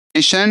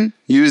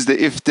use the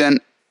if-then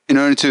in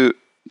order to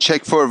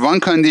check for one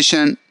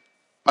condition,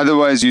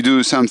 otherwise you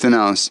do something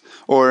else.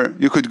 Or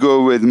you could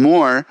go with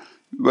more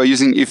by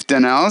using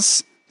if-then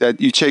else, that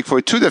you check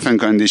for two different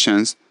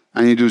conditions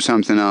and you do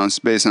something else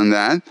based on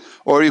that.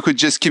 Or you could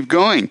just keep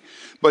going.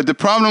 But the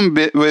problem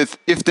with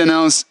if-then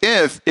else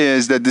if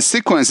is that the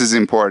sequence is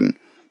important.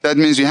 That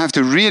means you have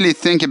to really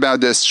think about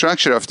the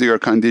structure of your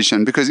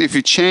condition, because if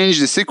you change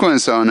the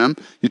sequence on them,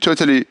 you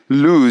totally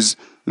lose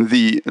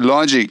the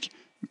logic,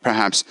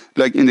 perhaps.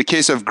 Like in the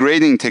case of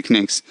grading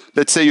techniques,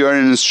 let's say you are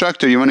an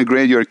instructor, you want to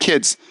grade your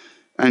kids,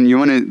 and you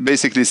want to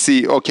basically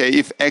see, okay,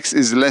 if X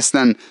is less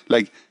than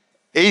like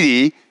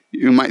 80,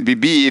 you might be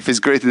B. If it's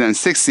greater than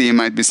 60, it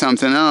might be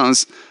something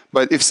else.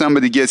 But if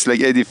somebody gets like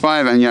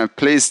 85 and you have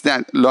placed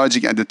that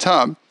logic at the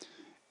top,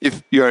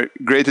 if you're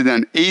greater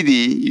than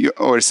 80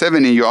 or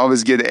 70, you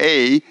always get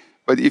A.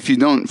 But if you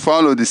don't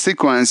follow the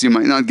sequence, you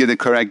might not get a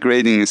correct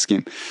grading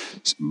scheme.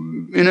 So,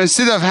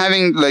 instead of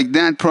having like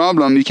that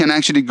problem, you can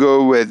actually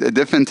go with a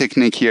different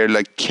technique here,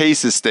 like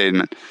case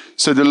statement.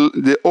 So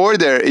the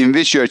order in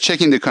which you're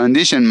checking the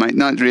condition might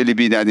not really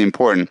be that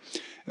important.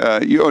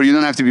 Or you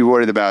don't have to be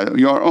worried about it.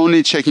 You're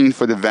only checking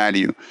for the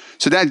value.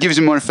 So that gives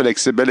you more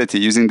flexibility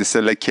using the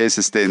select case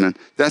statement.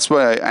 That's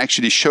why I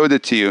actually showed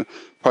it to you,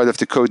 part of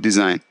the code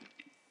design.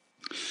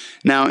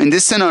 Now, in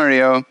this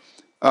scenario,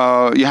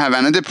 you have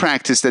another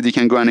practice that you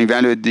can go and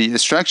evaluate the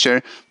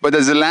structure. But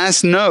as a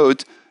last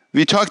note,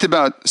 we talked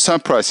about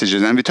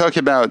sub-procedures and we talked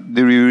about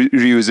the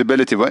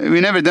reusability.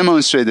 We never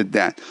demonstrated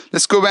that.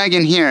 Let's go back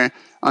in here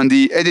on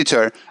the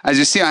editor. As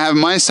you see, I have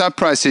my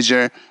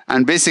sub-procedure,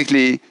 and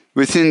basically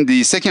within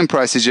the second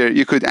procedure,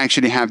 you could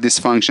actually have this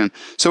function.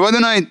 So why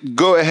don't I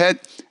go ahead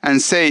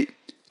and say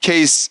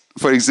case,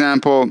 for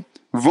example,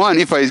 1,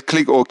 if I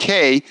click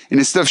OK, and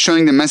instead of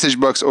showing the message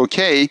box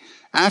OK,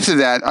 after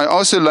that, I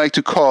also like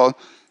to call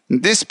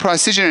this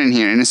procedure in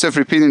here. And instead of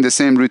repeating the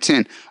same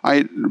routine,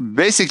 I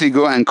basically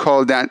go and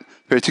call that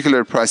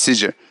particular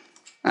procedure.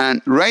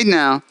 And right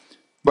now,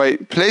 by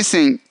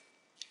placing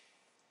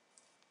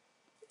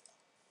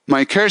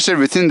my cursor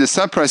within the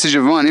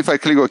sub-procedure 1, if I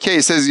click OK,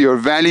 it says your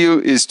value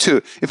is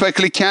 2. If I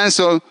click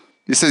cancel,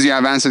 it says you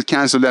have answered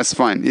cancel, that's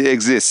fine, it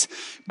exists.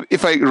 But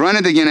if I run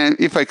it again and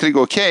if I click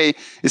OK,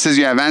 it says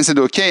you have answered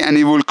OK, and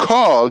it will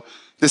call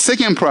the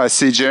second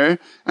procedure,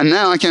 and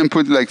now I can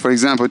put, like, for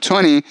example,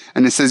 20,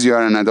 and it says you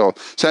are an adult.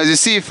 So as you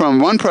see, from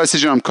one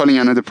procedure, I'm calling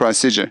another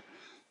procedure.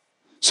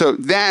 So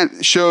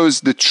that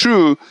shows the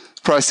true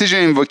procedure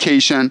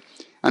invocation,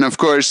 and of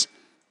course,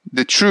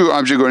 the true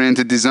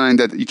object-oriented design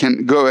that you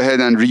can go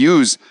ahead and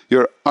reuse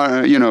your,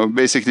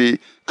 basically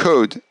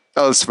code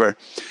elsewhere.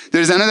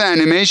 There's another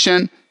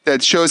animation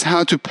that shows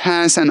how to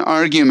pass an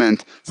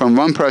argument from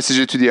one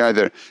procedure to the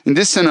other. In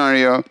this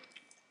scenario,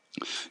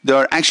 they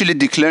are actually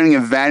declaring a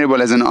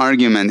variable as an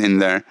argument in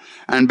there.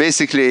 And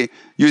basically,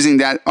 using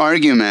that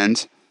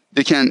argument,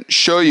 they can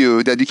show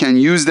you that you can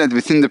use that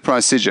within the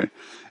procedure.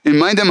 In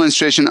my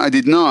demonstration, I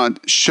did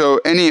not show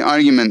any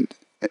argument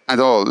at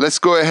all. Let's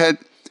go ahead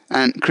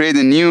and create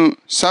a new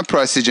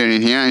sub-procedure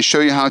in here and show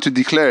you how to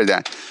declare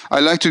that. I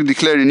like to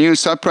declare a new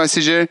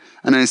sub-procedure,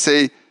 and I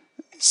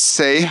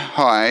say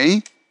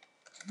hi.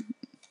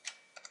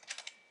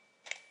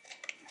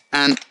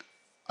 And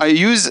I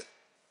use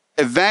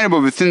a variable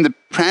within the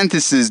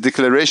parentheses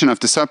declaration of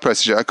the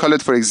sub-procedure. I call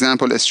it, for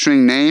example, a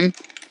string name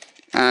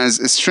as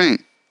a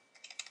string.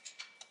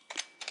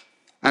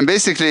 And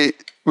basically,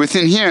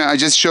 within here, I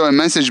just show a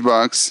message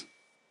box,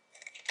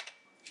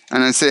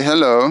 and I say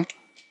hello,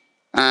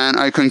 and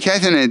I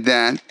concatenate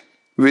that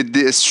with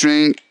the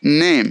string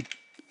name.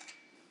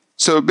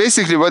 So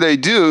basically what I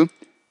do,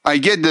 I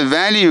get the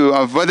value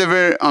of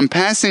whatever I'm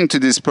passing to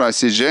this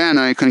procedure, and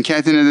I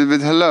concatenate it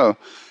with hello.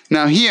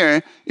 Now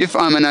here, if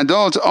I'm an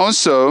adult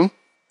also,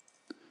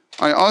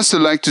 I also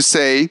like to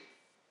say,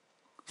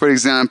 for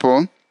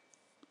example,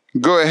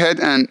 go ahead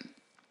and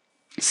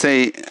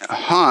say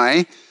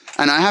hi,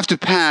 and I have to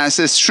pass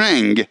a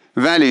string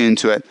value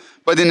into it.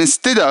 But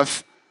instead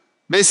of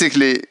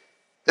basically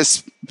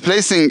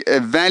placing a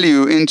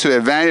value into a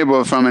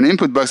variable from an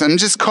input box, I'm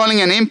just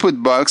calling an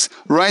input box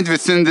right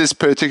within this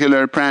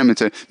particular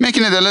parameter,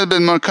 making it a little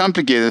bit more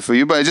complicated for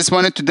you, but I just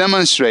wanted to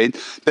demonstrate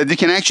that you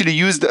can actually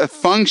use a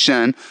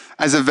function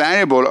as a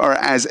variable or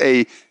as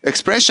a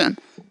expression.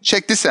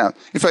 Check this out.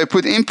 If I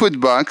put input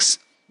box,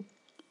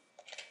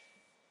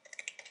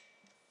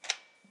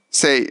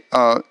 say,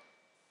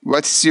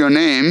 what's your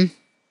name?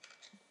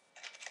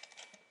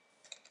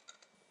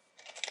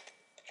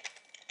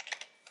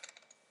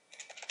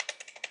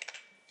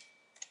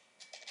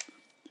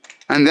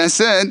 And that's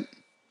it.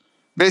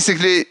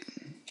 Basically,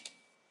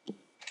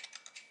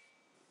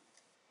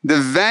 the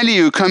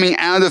value coming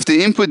out of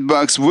the input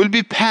box will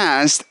be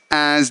passed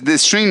as the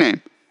string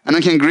name, and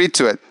I can greet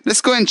to it.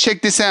 Let's go and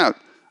check this out.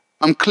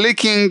 I'm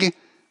clicking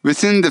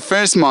within the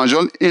first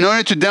module. In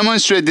order to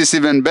demonstrate this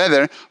even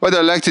better, what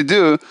I like to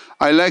do,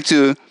 I like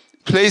to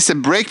place a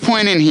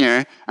breakpoint in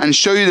here and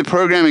show you the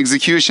program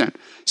execution.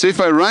 So if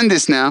I run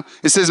this now,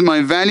 it says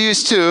my value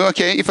is 2.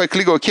 Okay, if I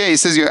click OK, it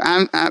says you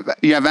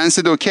have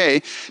answered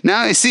OK. Now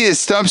I see it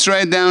stops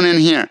right down in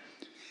here.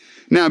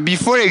 Now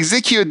before I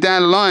execute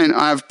that line,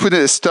 I've put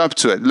a stop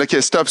to it, like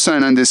a stop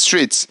sign on the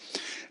streets.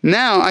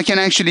 Now I can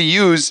actually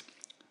use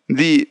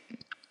the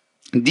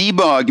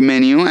debug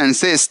menu and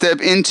say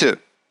step into.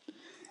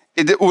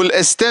 It will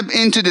step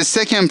into the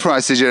second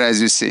procedure,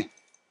 as you see.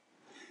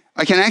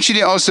 I can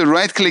actually also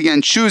right click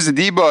and choose the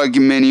debug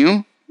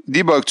menu,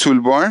 debug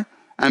toolbar,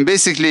 and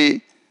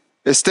basically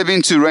step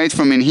into right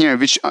from in here,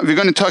 which we're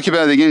going to talk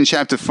about again in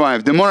chapter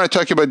 5. The more I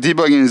talk about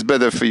debugging is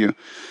better for you.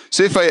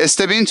 So if I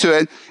step into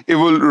it, it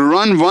will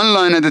run one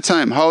line at a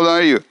time. How old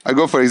are you? I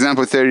go, for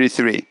example,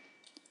 33.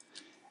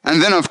 And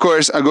then, of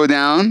course, I go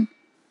down.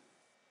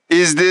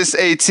 Is this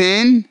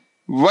 18?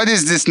 What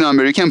is this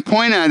number? You can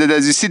point at it.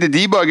 As you see, the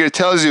debugger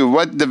tells you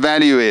what the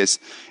value is.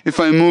 If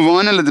I move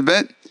on a little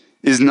bit,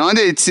 is not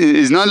 18,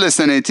 is not less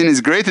than 18,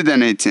 is greater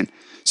than 18.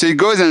 So it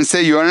goes and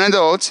say you are an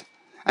adult,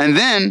 and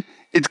then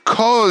it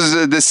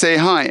calls the say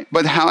hi.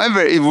 But however,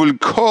 it will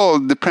call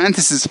the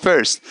parentheses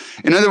first.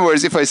 In other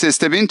words, if I say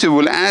step into, it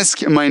will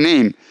ask my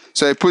name.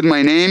 So I put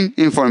my name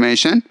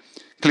information,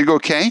 click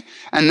OK,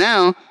 and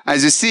now,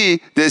 as you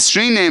see, the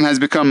string name has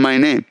become my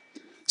name.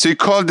 So you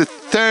call the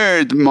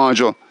third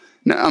module.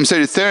 No, I'm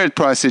sorry, the third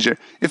procedure.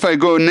 If I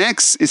go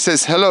next, it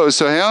says hello,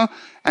 Sohail,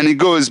 and it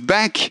goes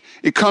back.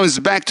 It comes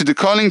back to the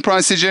calling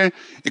procedure.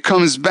 It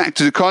comes back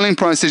to the calling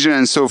procedure,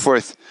 and so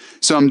forth.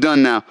 So I'm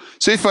done now.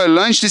 So if I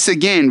launch this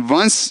again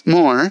once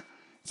more,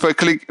 if I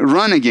click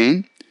run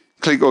again,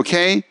 click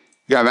OK,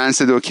 you have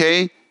answered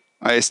OK.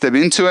 I step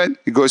into it.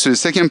 It goes to the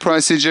second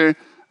procedure.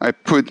 I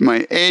put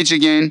my age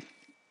again.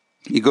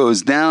 It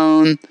goes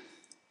down.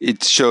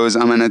 It shows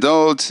I'm an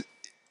adult.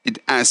 It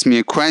asks me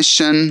a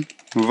question.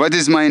 What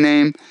is my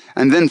name?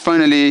 And then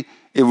finally,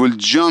 it will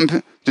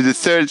jump to the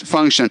third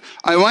function.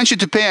 I want you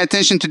to pay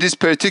attention to this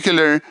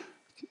particular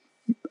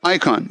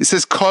icon. It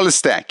says call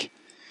stack.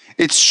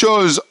 It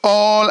shows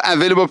all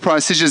available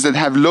procedures that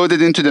have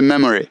loaded into the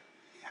memory.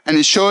 And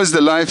it shows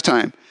the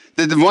lifetime.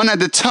 The one at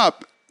the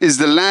top is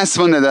the last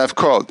one that I've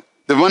called.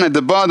 The one at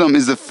the bottom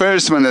is the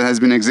first one that has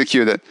been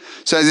executed.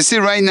 So as you see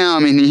right now,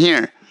 I'm in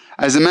here.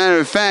 As a matter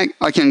of fact,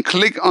 I can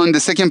click on the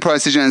second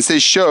procedure and say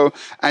show.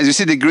 As you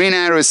see, the green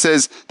arrow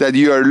says that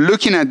you are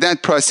looking at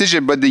that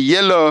procedure, but the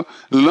yellow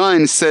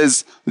line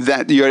says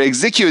that you are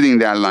executing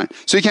that line.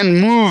 So you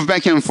can move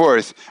back and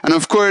forth. And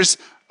of course,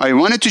 I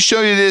wanted to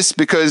show you this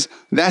because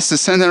that's the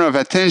center of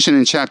attention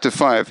in chapter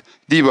 5,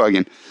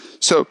 debugging.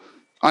 So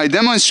I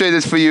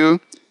demonstrated for you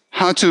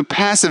how to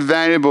pass a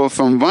variable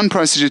from one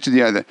procedure to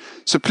the other.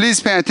 So please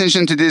pay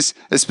attention to this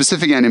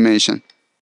specific animation.